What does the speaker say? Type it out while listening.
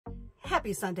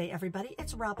Happy Sunday, everybody.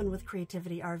 It's Robin with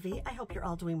Creativity RV. I hope you're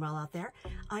all doing well out there.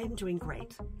 I am doing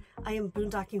great. I am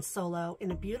boondocking solo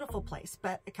in a beautiful place,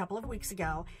 but a couple of weeks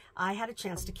ago, I had a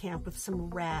chance to camp with some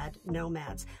rad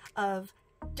nomads of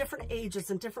different ages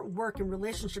and different work and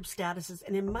relationship statuses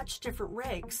and in much different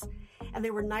rigs. And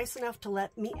they were nice enough to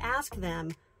let me ask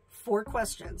them 4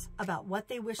 questions about what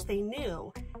they wish they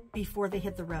knew before they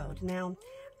hit the road. Now,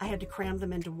 I had to cram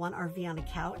them into one RV on a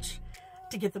couch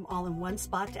to get them all in one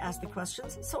spot to ask the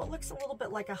questions. So it looks a little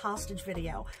bit like a hostage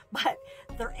video, but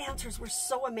their answers were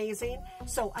so amazing.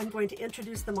 So I'm going to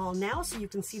introduce them all now so you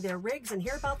can see their rigs and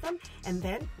hear about them. And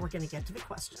then we're going to get to the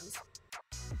questions.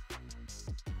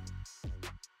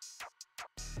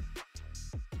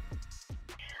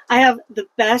 I have the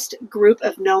best group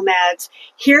of nomads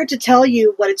here to tell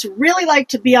you what it's really like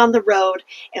to be on the road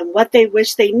and what they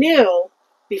wish they knew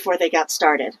before they got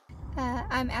started.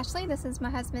 I'm Ashley, this is my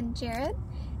husband Jared,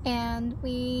 and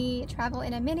we travel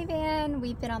in a minivan.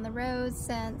 We've been on the road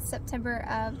since September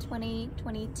of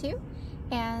 2022,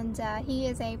 and he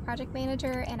is a project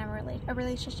manager and I'm a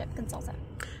relationship consultant.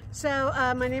 So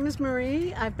my name is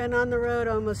Marie. I've been on the road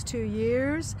almost 2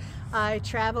 years. I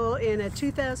travel in a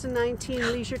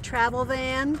 2019 leisure travel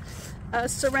van, a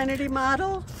Serenity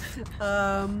model,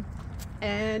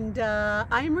 and I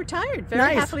am retired,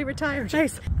 very happily retired.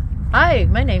 Nice. Hi,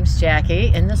 my name's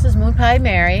Jackie, and this is Moon Pie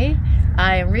Mary.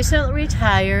 I am recently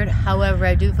retired. However,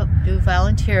 I do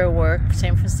volunteer work,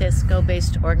 San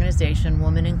Francisco-based organization,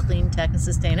 Women in Clean Tech and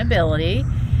Sustainability.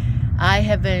 I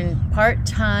have been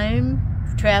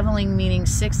part-time traveling, meaning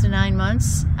 6 to 9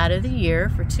 months out of the year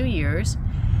for 2 years,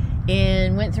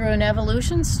 and went through an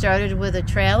evolution. Started with a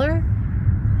trailer.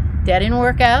 That didn't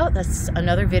work out. That's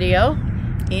another video.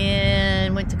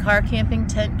 And went to car camping,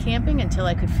 tent camping, until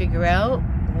I could figure out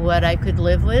what I could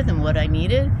live with and what I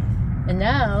needed. And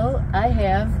now I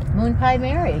have Moon Pie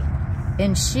Mary,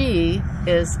 and she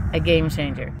is a game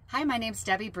changer. Hi, my name's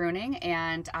Debbie Bruning,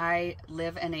 and I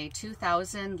live in a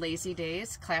 2000 Lazy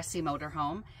Days Class C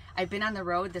motorhome. I've been on the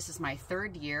road. This is my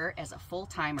 3rd year as a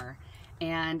full-timer,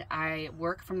 and I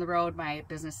work from the road. My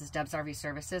business is Deb's RV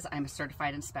Services. I'm a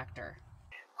certified inspector.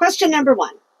 Question number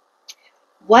 1.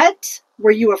 What were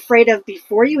you afraid of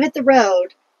before you hit the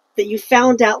road that you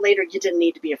found out later you didn't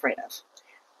need to be afraid of?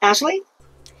 Ashley?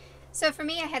 So for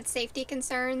me, I had safety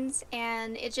concerns,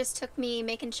 and it just took me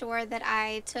making sure that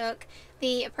I took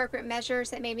the appropriate measures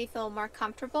that made me feel more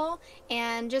comfortable,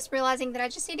 and just realizing that I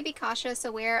just need to be cautious,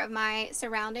 aware of my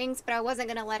surroundings, but I wasn't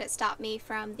going to let it stop me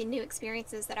from the new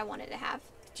experiences that I wanted to have.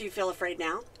 Do you feel afraid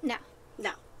now? No.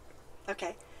 No.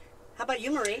 Okay. How about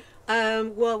you, Marie?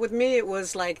 Well, with me, it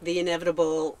was like the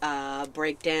inevitable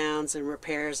breakdowns and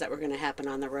repairs that were going to happen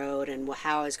on the road, and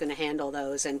how I was going to handle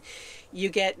those. And you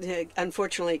get,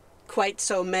 unfortunately, quite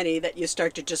so many that you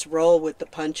start to just roll with the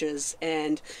punches,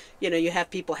 and you have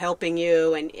people helping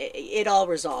you, and it all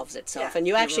resolves itself. Yeah, and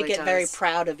you actually really get very does.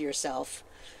 proud of yourself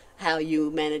how you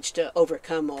managed to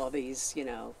overcome all these,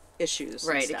 issues.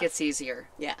 Right, and it stuff. gets easier.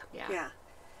 Yeah. Yeah.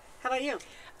 How about you,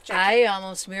 I Jackie?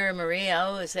 almost mirror Marie. I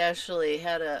always actually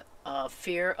had a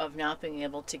fear of not being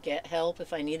able to get help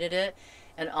if I needed it,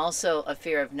 and also a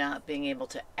fear of not being able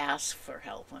to ask for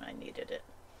help when I needed it.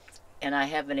 And I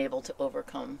have been able to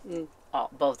overcome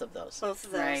both of those. Both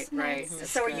of those. Right, right. Nice.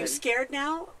 So are you scared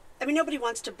now? I mean, nobody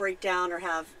wants to break down or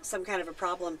have some kind of a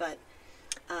problem, but...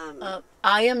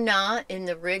 I am not in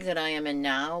the rig that I am in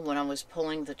now. When I was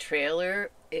pulling the trailer,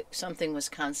 something was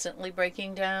constantly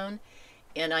breaking down,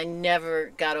 and I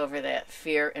never got over that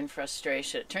fear and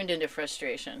frustration. It turned into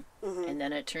frustration, and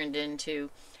then it turned into,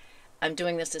 I'm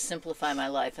doing this to simplify my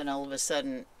life, and all of a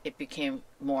sudden it became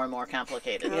more and more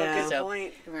complicated. Yeah. Good So,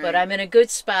 point. Right. but I'm in a good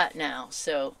spot now,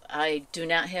 so I do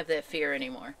not have that fear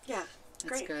anymore. Yeah,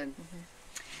 That's great. good.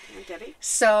 And Debbie?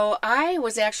 So I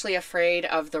was actually afraid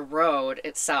of the road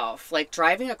itself. Like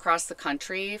driving across the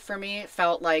country for me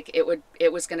felt like it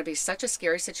was going to be such a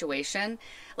scary situation.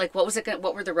 Like what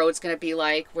were the roads going to be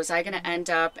like? Was I going to end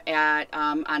up at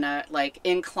on a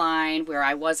incline where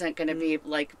I wasn't going to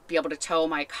be able to tow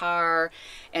my car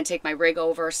and take my rig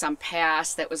over some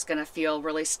pass that was going to feel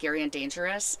really scary and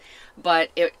dangerous? But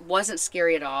it wasn't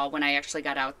scary at all when I actually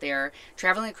got out there.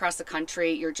 Traveling across the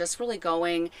country, you're just really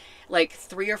going like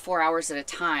 3 or 4 hours at a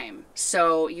time.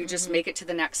 So you just make it to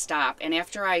the next stop. And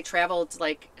after I traveled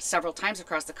like several times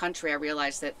across the country, I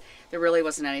realized that there really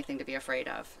wasn't anything to be afraid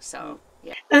of. So,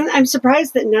 yeah. And I'm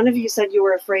surprised that none of you said you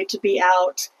were afraid to be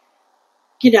out,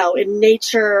 in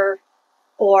nature,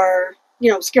 or,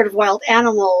 scared of wild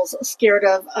animals, scared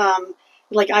of,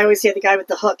 like I always say, the guy with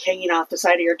the hook hanging off the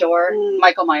side of your door.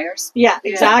 Michael Myers. Yeah,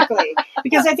 exactly.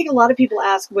 Because I think a lot of people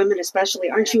ask, women especially,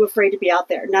 aren't you afraid to be out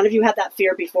there? None of you had that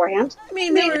fear beforehand? I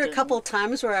mean, there were a couple of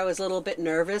times where I was a little bit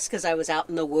nervous because I was out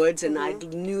in the woods and I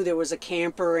knew there was a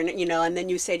camper and, you know, and then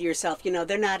you say to yourself, you know,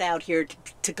 they're not out here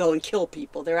to go and kill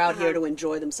people. They're out here to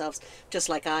enjoy themselves just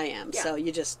like I am. So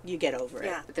you get over it.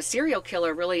 Yeah. The serial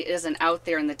killer really isn't out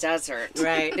there in the desert.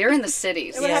 Right. They're in the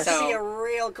cities. It would have to so be a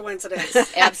real coincidence.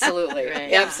 absolutely.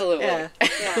 Right. Absolutely. Yeah.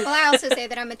 Well, I also say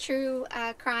that I'm a true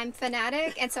crime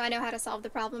fanatic, and so I know how to solve the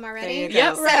problem already.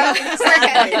 There you go. Yep.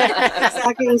 So,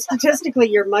 Exactly. And statistically,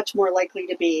 you're much more likely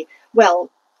to be,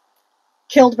 well,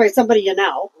 killed by somebody you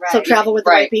know. So Right. travel with the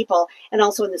Right. right people, and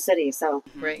also in the city. So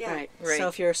Right. Yeah. Right. Right. So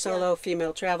if you're a solo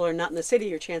female traveler not in the city,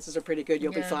 your chances are pretty good.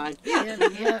 You'll be fine.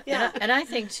 Yeah. And I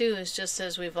think too is just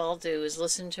as we've all do is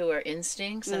listen to our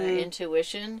instincts and our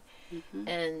intuition,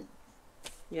 and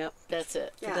Yep. that's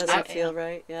it. Yeah. It doesn't feel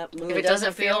right. Yep. If it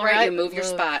doesn't feel right, you move your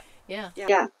spot. Yeah.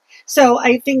 yeah. So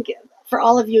I think for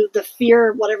all of you, the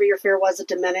fear, whatever your fear was, it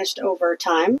diminished over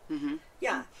time.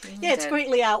 Yeah. Yeah, it's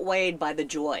greatly outweighed by the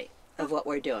joy of what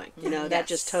we're doing. You know, that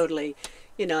just totally,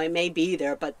 you know, it may be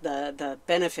there, but the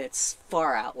benefits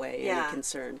far outweigh any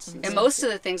concerns. And most of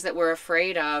the things that we're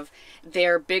afraid of,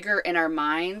 they're bigger in our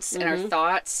minds and our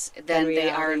thoughts than they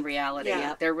are in reality.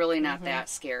 Yeah. They're really not that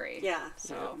scary. Yeah.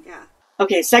 So Yeah.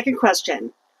 Okay, second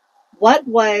question. What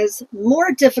was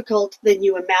more difficult than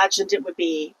you imagined it would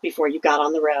be before you got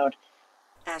on the road?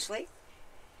 Ashley?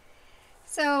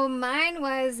 so mine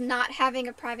was not having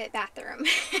a private bathroom.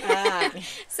 Ah.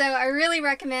 So I really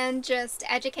recommend just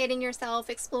educating yourself,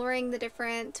 exploring the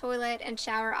different toilet and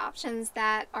shower options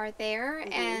that are there,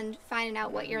 and finding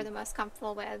out what you're the most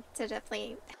comfortable with to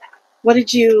definitely. What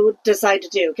did you decide to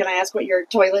do? Can I ask what your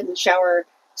toilet and shower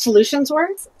solutions were?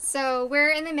 So we're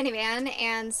in the minivan,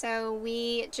 and so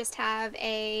we just have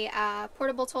a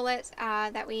portable toilet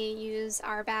that we use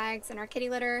our bags and our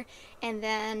kitty litter, and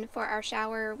then for our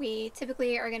shower we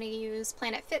typically are going to use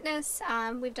Planet Fitness.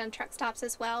 We've done truck stops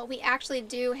as well. We actually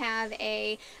do have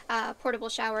a portable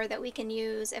shower that we can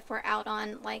use if we're out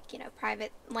on, like, you know,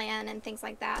 private land and things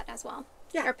like that as well.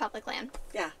 Yeah. Or public land.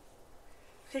 Yeah.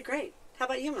 Okay, great. How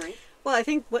about you, Marie? Well, I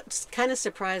think what kind of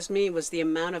surprised me was the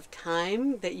amount of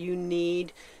time that you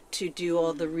need to do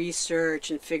all the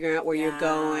research and figure out where you're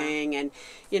going. And,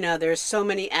 you know, there's so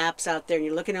many apps out there. And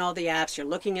you're looking at all the apps. You're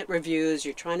looking at reviews.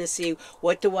 You're trying to see,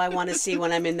 what do I want to see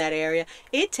when I'm in that area?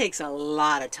 It takes a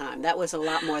lot of time. That was a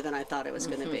lot more than I thought it was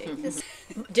going to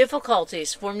be.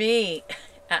 Difficulties for me,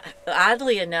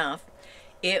 oddly enough,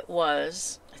 it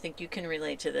was, I think you can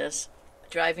relate to this,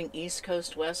 driving East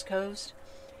Coast, West Coast.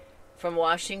 From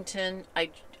Washington, I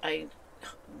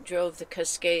drove the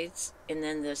Cascades and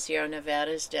then the Sierra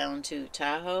Nevadas down to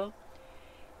Tahoe.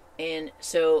 And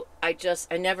so I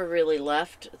never really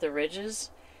left the ridges.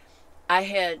 I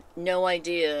had no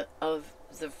idea of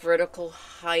the vertical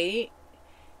height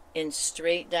and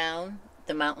straight down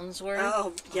the mountains were.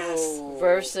 Oh, yes.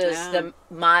 Versus the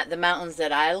mountains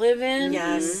that I live in.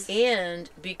 Yes. And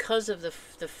because of the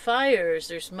fires,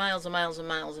 there's miles and miles and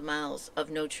miles and miles of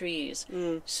no trees.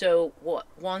 So what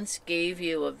once gave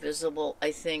you a visible,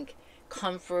 I think,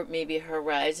 comfort, maybe a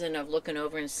horizon of looking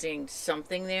over and seeing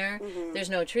something there, there's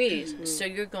no trees. So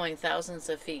you're going thousands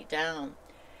of feet down.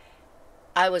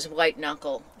 I was white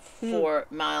knuckle for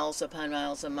miles upon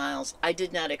miles and miles. I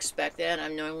did not expect that.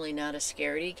 I'm normally not a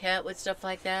scaredy cat with stuff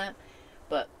like that,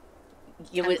 but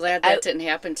I'm glad that didn't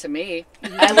happen to me.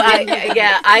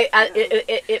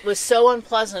 It was so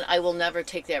unpleasant. I will never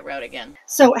take that route again.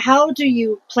 So how do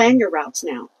you plan your routes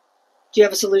now? Do you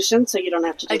have a solution so you don't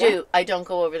have to do that? I do. I don't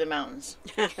go over the mountains.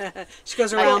 She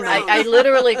goes around. I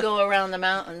literally go around the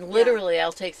mountain. Literally,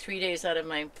 I'll take 3 days out of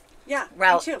my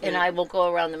route, and I will go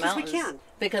around the mountains. We can.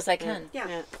 Because I can.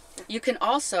 Yeah. You can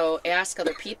also ask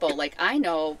other people. Like, I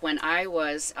know when I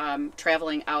was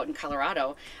traveling out in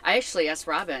Colorado, I actually asked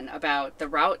Robin about the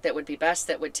route that would be best,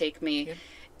 that would take me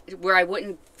where I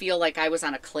wouldn't feel like I was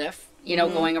on a cliff, you know,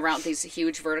 going around these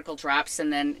huge vertical drops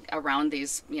and then around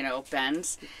these, you know,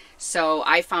 bends. So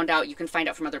I found out, you can find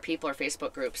out from other people or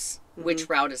Facebook groups which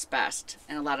route is best,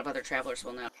 and a lot of other travelers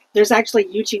will know. There's actually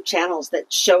YouTube channels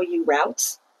that show you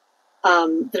routes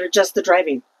that are just the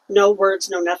driving. No words,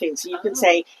 no nothing. So you can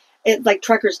say, it like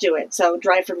truckers do it. So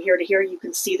drive from here to here, you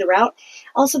can see the route.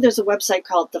 Also, there's a website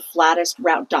called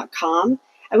theflattestrroute.com.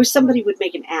 I wish somebody would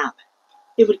make an app.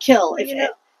 It would kill.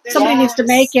 Somebody needs to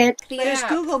make it. There's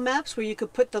Google Maps where you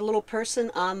could put the little person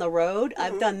on the road.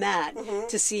 I've done that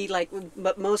to see, like,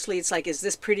 but mostly it's like, is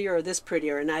this prettier or this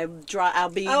prettier? And I'll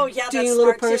be doing a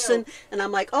little person, and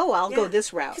I'm like, oh, I'll go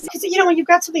this route. Because, you know, when you've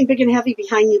got something big and heavy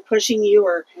behind you, pushing you,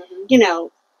 or, you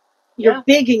know, you're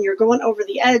big and you're going over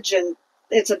the edge and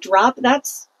it's a drop,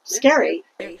 that's scary.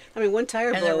 I mean, one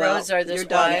tire And blow the roads out, are this you're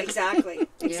done. wide. Exactly.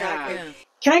 Yeah.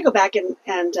 Can I go back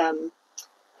and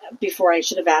before I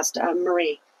should have asked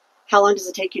Marie, how long does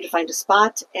it take you to find a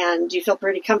spot? And do you feel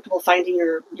pretty comfortable finding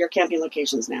your camping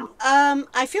locations now?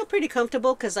 I feel pretty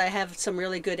comfortable because I have some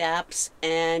really good apps,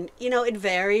 and, you know, it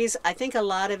varies. I think a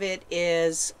lot of it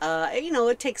is, you know,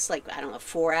 it takes like, I don't know,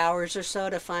 4 hours or so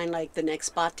to find like the next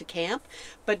spot to camp.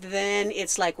 But then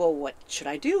it's like, well, what should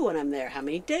I do when I'm there? How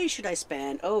many days should I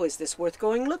spend? Oh, is this worth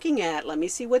going looking at? Let me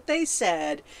see what they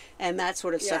said. And that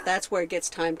sort of stuff. That's where it gets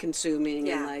time consuming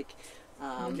and like...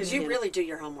 Because you really do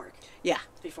your homework. Yeah.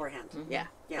 Beforehand. Yeah.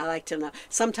 I like to know.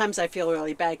 Sometimes I feel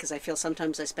really bad because I feel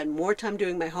sometimes I spend more time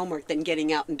doing my homework than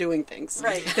getting out and doing things.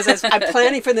 Right. Because I'm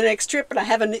planning for the next trip, but I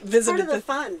haven't visited Part of the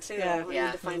fun, too. Yeah. We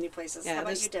need to find new places. How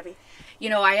about you, Debbie?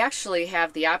 You know, I actually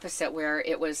have the opposite where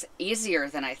it was easier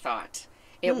than I thought.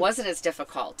 It wasn't as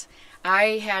difficult.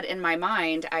 I had in my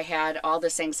mind, I had all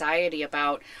this anxiety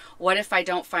about what if I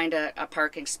don't find a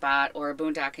parking spot or a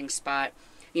boondocking spot?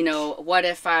 You know, what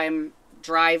if I'm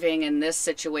driving in this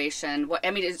situation? I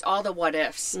mean, it's all the what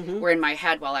ifs were in my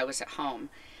head while I was at home.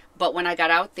 But when I got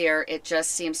out there, it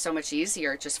just seemed so much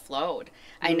easier. It just flowed.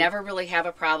 I never really have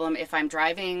a problem. If I'm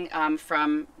driving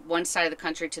from one side of the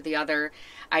country to the other,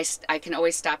 I can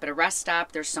always stop at a rest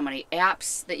stop. There's so many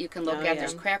apps that you can look at.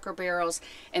 There's Cracker Barrels.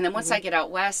 And then once I get out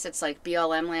west, it's like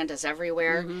BLM land is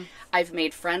everywhere. I've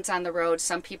made friends on the road.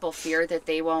 Some people fear that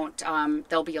they won't,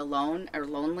 they'll be alone or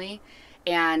lonely.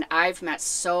 And I've met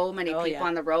so many people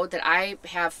on the road that I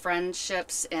have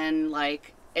friendships in,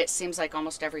 like, it seems like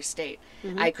almost every state.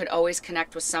 I could always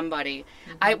connect with somebody.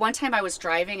 One time I was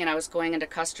driving and I was going into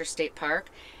Custer State Park,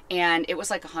 and it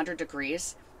was like 100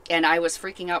 degrees. And I was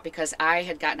freaking out because I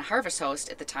had gotten a harvest host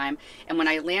at the time. And when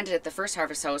I landed at the first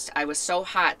harvest host, I was so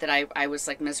hot that I was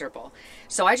like miserable.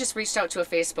 So I just reached out to a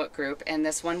Facebook group, and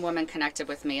this one woman connected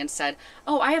with me and said,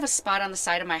 oh, I have a spot on the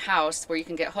side of my house where you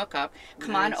can get hookup.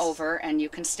 Come on over and you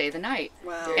can stay the night.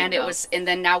 Wow. And it was, and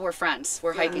then now we're friends.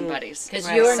 We're hiking buddies.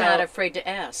 Because you're not afraid to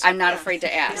ask. I'm not afraid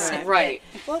to ask. Right.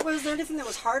 Well, was there anything that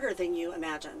was harder than you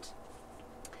imagined?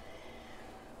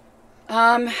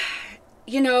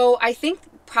 You know, I think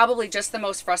probably just the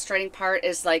most frustrating part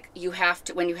is like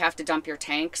when you have to dump your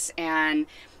tanks and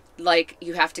like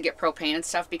you have to get propane and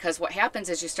stuff, because what happens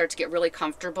is you start to get really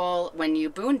comfortable when you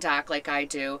boondock like I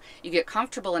do. You get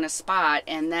comfortable in a spot,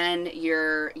 and then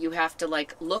you have to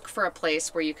like look for a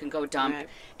place where you can go dump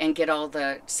and get all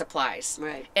the supplies.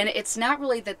 Right. And it's not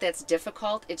really that that's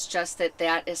difficult. It's just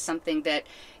that is something that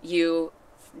you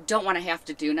don't want to have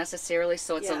to do necessarily.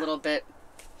 So it's a little bit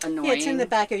annoying. Yeah, it's in the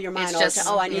back of your mind. It's just,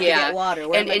 I need to get water.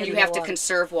 And you have to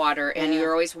conserve water, and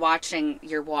you're always watching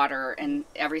your water and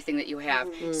everything that you have,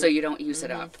 so you don't use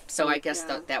it up. So I guess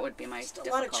that would be my difficulty.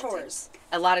 A lot of chores.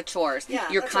 A lot of chores. Yeah,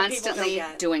 you're that's what people constantly don't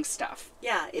get. doing stuff.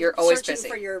 Yeah, you're always searching busy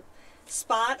for your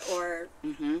spot or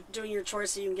doing your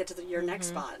chores so you can get to your next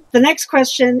spot. The next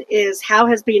question is, how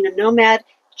has being a nomad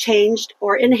changed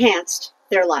or enhanced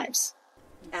their lives?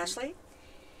 Ashley?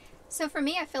 So for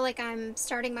me, I feel like I'm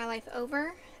starting my life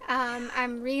over.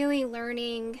 I'm really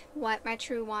learning what my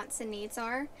true wants and needs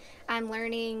are. I'm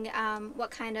learning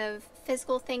what kind of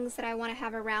physical things that I want to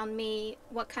have around me,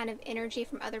 what kind of energy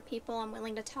from other people I'm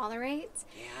willing to tolerate.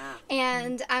 Yeah.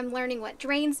 And I'm learning what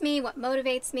drains me, what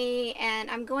motivates me,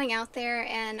 and I'm going out there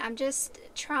and I'm just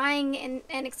trying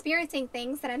and experiencing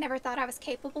things that I never thought I was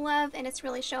capable of, and it's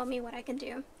really showing me what I can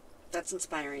do. That's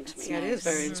inspiring to me. Yeah, it is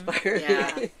very inspiring.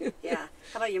 Yeah.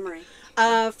 How about you, Marie?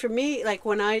 For me, like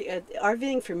when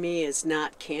RVing for me is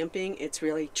not camping, it's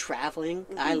really traveling.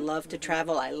 I love to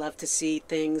travel. I love to see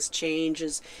things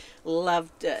changes,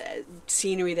 love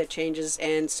scenery that changes.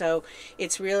 And so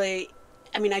it's really,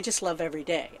 I mean, I just love every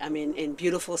day. I mean, in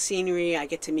beautiful scenery, I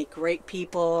get to meet great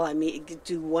people.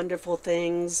 Do wonderful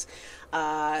things.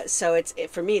 So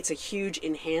for me, it's a huge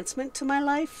enhancement to my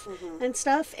life and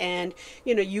stuff. And,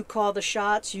 you know, you call the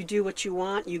shots, you do what you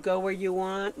want, you go where you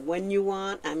want, when you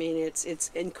want. I mean, it's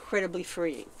incredibly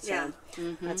freeing. So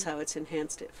that's how it's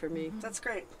enhanced it for me. That's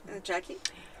great. Jackie?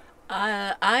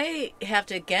 I have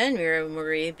to again mirror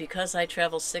Marie, because I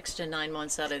travel 6 to 9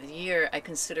 months out of the year. I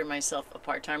consider myself a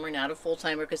part-timer, not a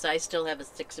full-timer, because I still have a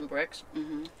sticks and bricks.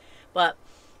 But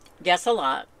yes, a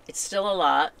lot. it's still a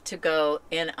lot to go,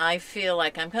 and I feel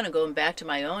like I'm kind of going back to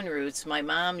my own roots. My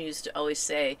mom used to always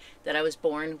say that I was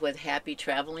born with happy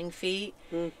traveling feet,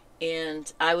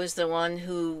 and I was the one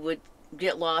who would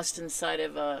get lost inside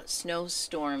of a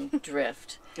snowstorm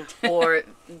drift or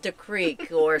the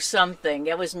creek or something.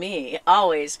 It was me,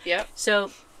 always. Yep.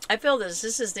 So I feel this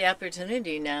is the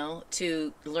opportunity now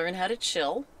to learn how to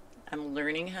chill. I'm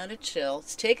learning how to chill.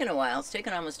 It's taken a while. It's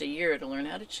taken almost a year to learn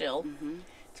how to chill,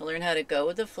 to learn how to go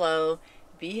with the flow,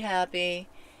 be happy,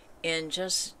 and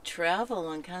just travel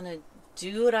and kind of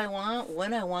do what I want,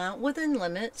 when I want, within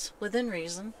limits, within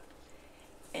reason.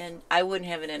 And I wouldn't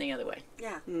have it any other way.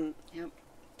 Yeah. Yep.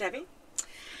 Debbie?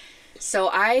 So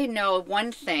I know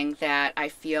one thing that I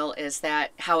feel is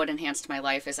that how it enhanced my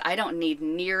life is I don't need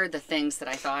near the things that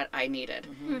I thought I needed.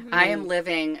 I am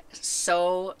living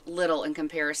so little in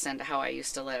comparison to how I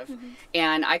used to live.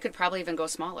 And I could probably even go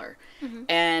smaller.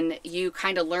 And you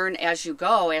kind of learn as you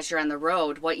go, as you're on the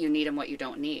road, what you need and what you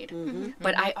don't need.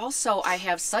 But I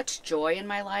have such joy in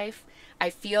my life.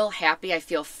 I feel happy. I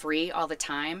feel free all the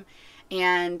time.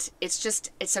 And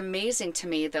it's amazing to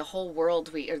me, the whole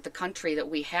world or the country that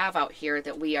we have out here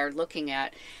that we are looking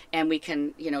at and we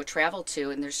can, travel to,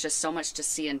 and there's just so much to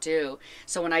see and do.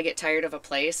 So when I get tired of a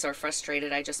place or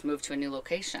frustrated, I just move to a new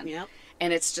location. Yep.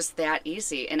 And it's just that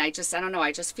easy. And I don't know,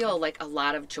 I just feel like a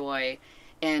lot of joy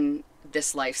in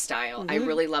this lifestyle. I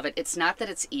really love it. It's not that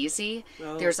it's easy.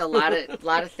 There's a lot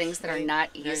of things that are not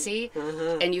easy.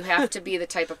 And you have to be the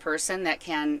type of person that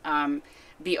can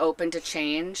be open to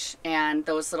change and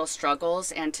those little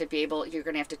struggles, and to be able, you're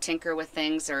going to have to tinker with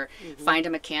things or find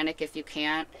a mechanic if you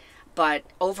can't. But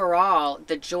overall,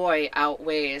 the joy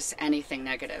outweighs anything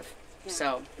negative.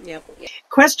 So, Yep.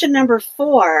 Question number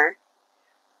 4.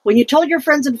 When you told your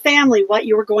friends and family what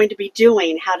you were going to be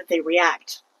doing, how did they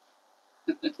react?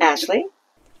 Ashley?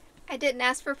 I didn't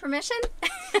ask for permission.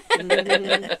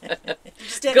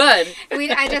 good.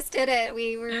 I just did it.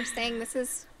 We were saying this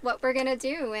is what we're gonna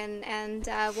do, and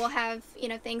we'll have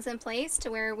things in place to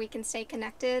where we can stay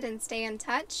connected and stay in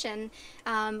touch. And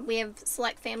we have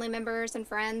select family members and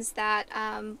friends that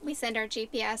we send our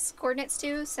GPS coordinates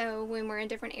to, so when we're in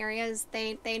different areas,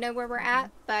 they know where we're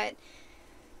at. But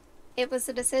it was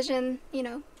a decision,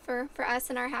 for us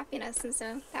and our happiness, and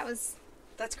so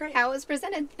That's great. how it was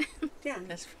presented. Yeah.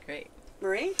 That's great.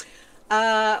 Marie?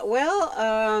 My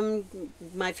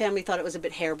family thought it was a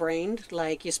bit harebrained,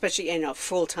 like, especially,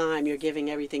 full time, you're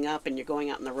giving everything up and you're going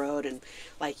out on the road, and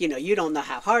you don't know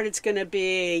how hard it's going to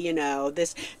be,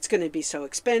 it's going to be so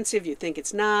expensive, you think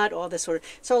it's not, all this sort of,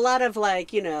 so a lot of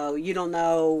you don't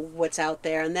know what's out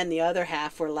there. And then the other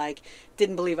half were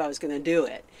didn't believe I was going to do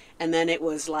it. And then it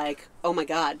was oh my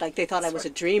God, they thought I was a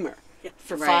dreamer.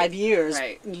 For 5 years,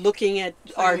 looking at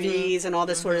RVs and all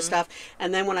this sort of stuff.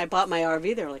 And then when I bought my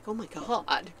RV, they were like, oh my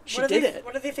God, she did it.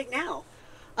 What do they think now?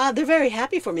 They're very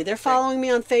happy for me. They're following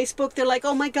me on Facebook. They're like,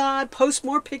 oh my God, post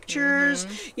more pictures.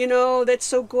 That's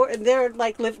so gorgeous. And they're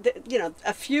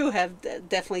a few have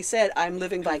definitely said, I'm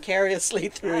living vicariously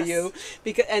through you.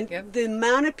 The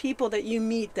amount of people that you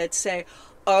meet that say,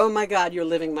 oh my God, you're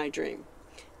living my dream.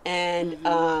 And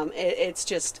it's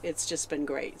just been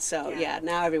great. So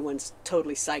now everyone's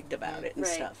totally psyched about it and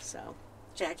stuff. So,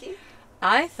 Jackie?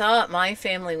 I thought my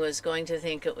family was going to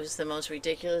think it was the most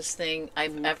ridiculous thing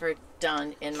I've ever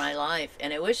done in my life,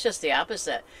 and it was just the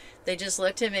opposite. They just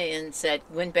looked at me and said,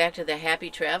 went back to the happy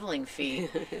traveling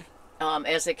feed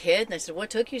as a kid, and they said,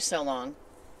 "What took you so long?"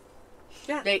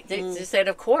 Yeah. They said,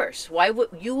 "Of course. Why would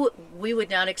you? We would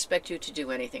not expect you to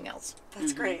do anything else."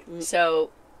 That's great.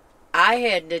 So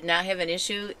I did not have an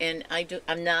issue, and I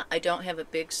don't have a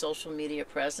big social media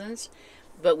presence,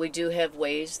 but we do have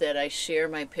ways that I share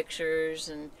my pictures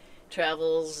and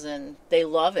travels, and they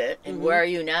love it. And where are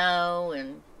you now?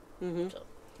 And so,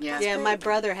 yeah, my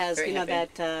brother has, Very happy.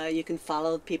 that you can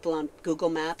follow people on Google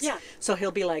Maps. Yeah. So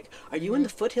he'll be like, are you in the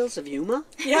foothills of Yuma?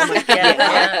 Yeah.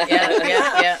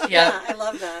 yeah. I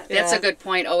love that. That's a good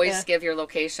point. Always give your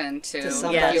location to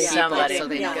somebody. few people somebody. so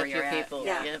they know Yeah. where you're at. People.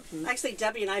 Yeah. Yep. Actually,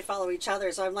 Debbie and I follow each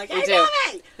other, so I'm like, hey, We do.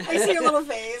 Debbie! I see your little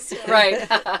face. Right.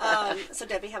 So,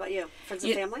 Debbie, how about you? Friends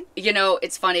and family?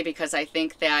 It's funny because I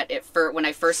think that when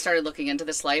I first started looking into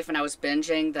this life and I was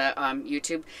binging the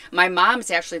YouTube, my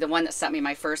mom's actually the one that sent me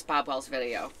my first Bob Wells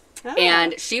video. Oh.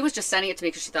 And she was just sending it to me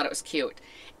because she thought it was cute.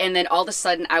 And then all of a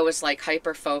sudden I was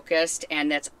hyper focused,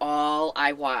 and that's all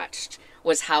I watched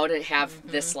was how to have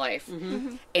this life.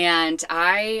 And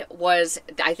I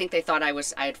think they thought I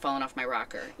had fallen off my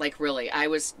rocker. Really, I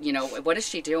was, what is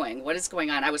she doing? What is going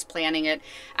on? I was planning it.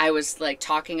 I was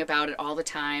talking about it all the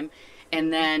time.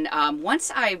 And then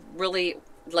once I really,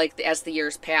 as the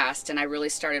years passed and I really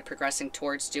started progressing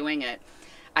towards doing it,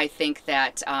 I think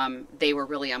that they were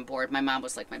really on board. My mom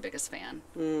was like my biggest fan.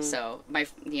 So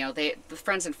the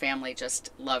friends and family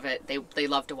just love it. They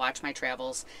love to watch my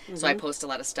travels. So I post a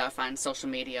lot of stuff on social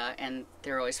media, and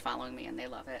they're always following me, and they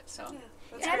love it. So.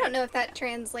 And I don't know if that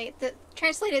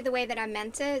translated the way that I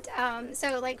meant it.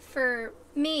 So, like, for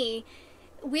me,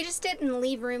 we just didn't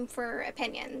leave room for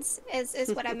opinions,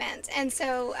 is what I meant. And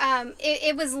so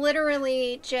it was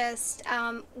literally just,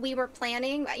 we were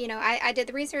planning, I did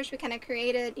the research, we kind of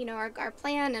created, our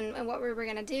plan and what we were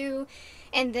going to do.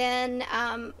 And then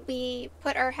we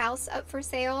put our house up for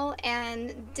sale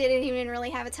and didn't even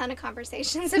really have a ton of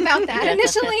conversations about that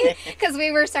initially, because we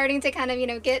were starting to kind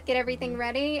of, get everything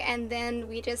ready. And then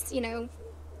we just,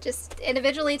 just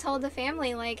individually told the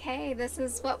family, like, hey, this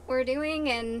is what we're doing.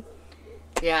 And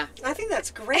yeah, I think that's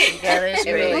great. That is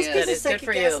great. Most people That is good second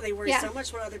for guess. you. They worry so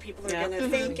much what other people are going to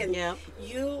think, and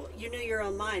you knew your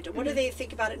own mind. What do they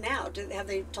think about it now? Have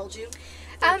they told you?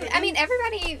 I mean,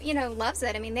 everybody, loves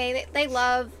it. I mean, they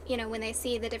love, when they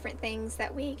see the different things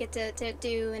that we get to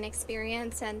do and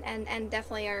experience, and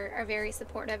definitely are very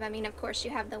supportive. I mean, of course,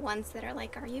 you have the ones that are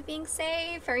like, are you being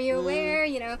safe? Are you aware?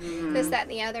 This, that,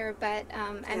 and the other. But,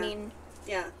 I mean,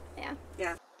 yeah.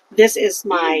 This is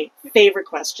my favorite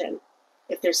question.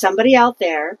 If there's somebody out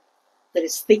there that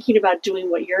is thinking about doing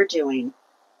what you're doing,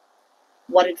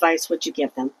 what advice would you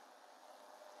give them?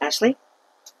 Ashley?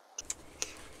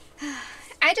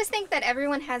 I just think that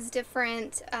everyone has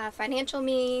different financial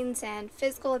means and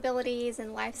physical abilities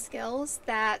and life skills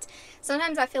that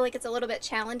sometimes I feel like it's a little bit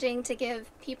challenging to give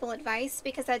people advice,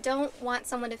 because I don't want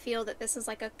someone to feel that this is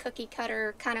like a cookie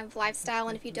cutter kind of lifestyle,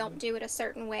 and if you don't do it a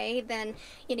certain way, then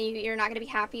you're not going to be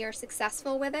happy or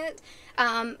successful with it.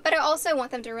 But I also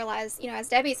want them to realize, as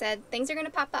Debbie said, things are going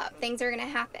to pop up, things are going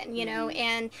to happen,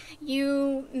 and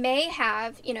you may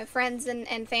have, friends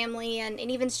and family and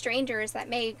even strangers that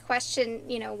may question,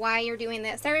 why you're doing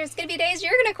this. There's going to be days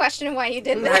you're going to question why you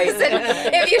did this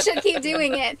and if you should keep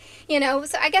doing it,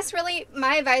 So I guess really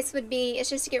my advice would be is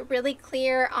just to get really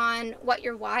clear on what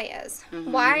your why is.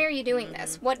 Why are you doing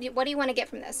this? What do you want to get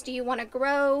from this? Do you want to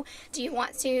grow? Do you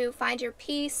want to find your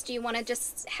peace? Do you want to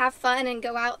just have fun and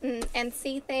go out and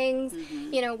see things?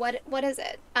 What is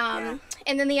it? And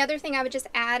then the other thing I would just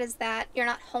add is that you're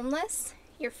not homeless.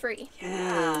 You're free.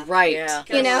 Yeah. Right. Yeah. And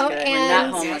we're not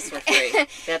homeless, we're free.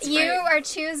 That's you right. are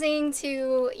choosing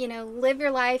to, live your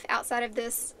life outside of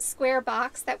this square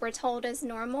box that we're told is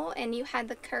normal, and you had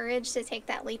the courage to take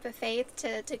that leap of faith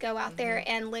to go out there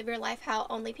and live your life how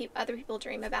only other people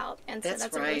dream about. And so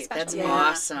that's a really special That's thing.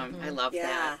 awesome. I love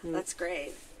that. That's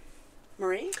great.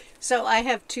 Marie? So I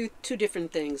have two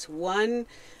different things. One,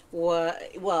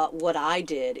 what I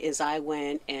did is I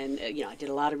went and I did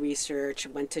a lot of research,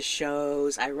 went to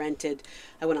shows, I went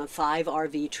on 5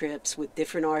 RV trips with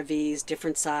different RVs,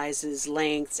 different sizes,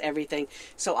 lengths, everything,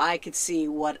 so I could see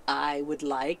what I would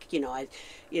like.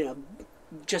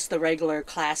 Just the regular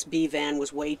Class B van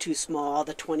was way too small.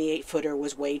 The 28-footer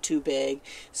was way too big.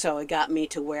 So it got me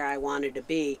to where I wanted to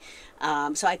be.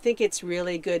 So I think it's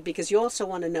really good because you also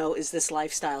want to know, is this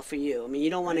lifestyle for you? I mean, you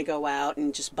don't want to go out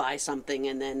and just buy something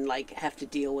and then have to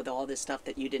deal with all this stuff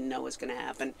that you didn't know was going to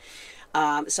happen.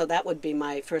 So that would be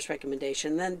my first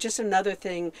recommendation. And then just another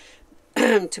thing,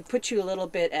 to put you a little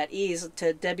bit at ease,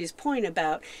 to Debbie's point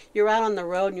about you're out on the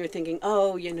road and you're thinking,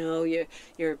 oh,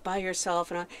 you're by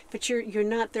yourself, but you're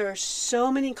not. There are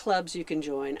so many clubs you can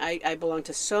join. I belong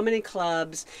to so many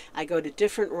clubs. I go to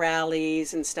different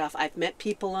rallies and stuff. I've met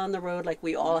people on the road like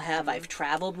we all have. I've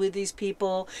traveled with these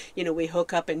people. We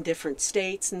hook up in different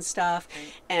states and stuff,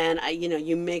 and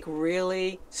you make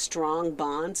really strong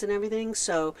bonds and everything.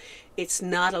 So it's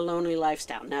not a lonely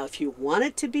lifestyle. Now, if you want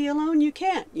it to be alone, you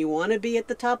can. You want to be at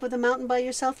the top of the mountain by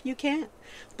yourself, you can.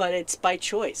 But it's by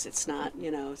choice. It's not,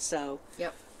 so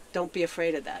don't be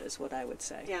afraid of that is what I would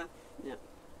say. Yeah.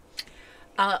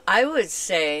 I would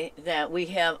say that we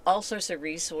have all sorts of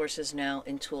resources now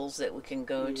and tools that we can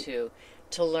go to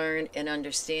learn and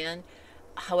understand.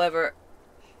 However,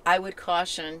 I would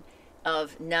caution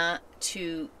of not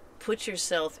to put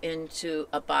yourself into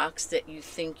a box that you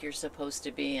think you're supposed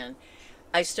to be in.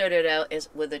 I started out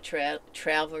with a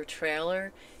traveler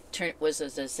trailer. Was a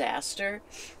disaster,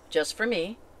 just for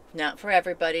me, not for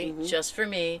everybody, just for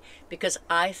me, because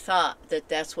I thought that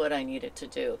that's what I needed to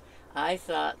do. I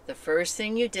thought the first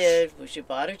thing you did was you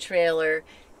bought a trailer,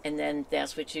 and then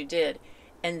that's what you did.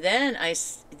 And then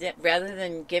rather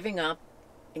than giving up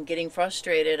and getting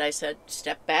frustrated, I said,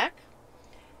 step back.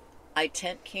 I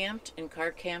tent camped and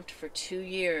car camped for 2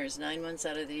 years, 9 months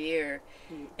out of the year,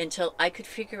 until I could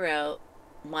figure out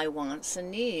my wants and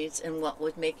needs and what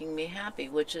was making me happy,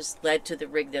 which has led to the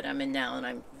rig that I'm in now, and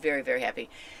I'm very, very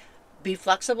happy. Be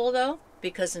flexible though,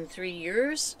 because in 3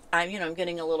 years, I'm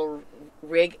getting a little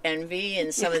rig envy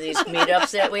in some of these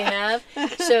meetups that we have.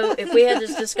 So if we had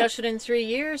this discussion in 3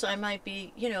 years, I might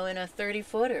be, in a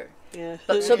 30-footer. Yeah.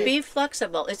 But so be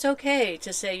flexible. It's okay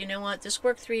to say, you know what, this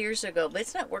worked 3 years ago, but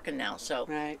it's not working now. So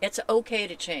Right. it's okay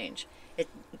to change.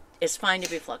 It's fine to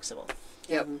be flexible.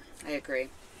 Yep, I agree.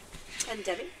 And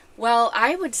Debbie? Well,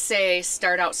 I would say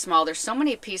start out small. There's so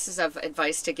many pieces of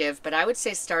advice to give, but I would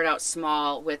say start out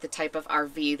small with the type of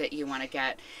RV that you want to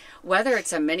get. Whether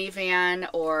it's a minivan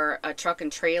or a truck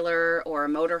and trailer or a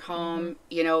motorhome,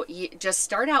 you just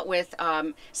start out with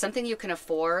something you can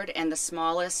afford, and the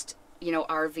smallest,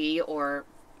 RV or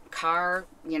car,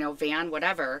 van,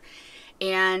 whatever,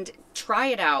 and try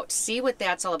it out. See what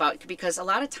that's all about, because a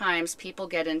lot of times people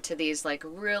get into these like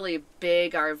really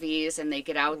big RVs and they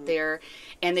get out there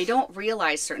and they don't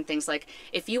realize certain things. Like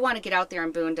if you want to get out there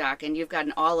and boondock and you've got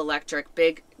an all electric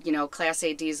big, Class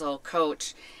A diesel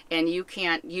coach, and you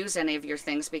can't use any of your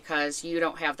things because you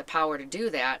don't have the power to do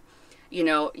that,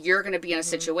 you're going to be in a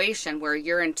situation where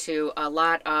you're into a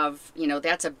lot of,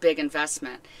 that's a big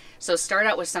investment. So start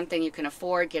out with something you can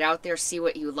afford, get out there, see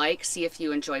what you like, see if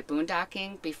you enjoy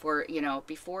boondocking before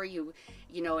you,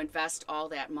 invest all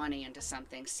that money into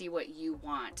something. See what you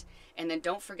want. And then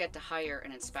don't forget to hire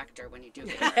an inspector when you do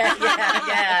get there.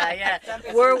 Yeah.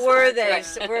 Where were they?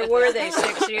 Where were they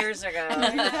 6 years ago?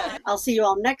 I'll see you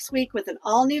all next week with an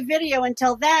all new video.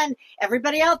 Until then,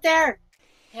 everybody out there,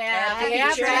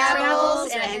 Happy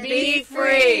travels and be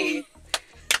free.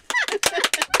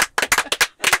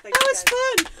 That was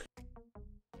fun.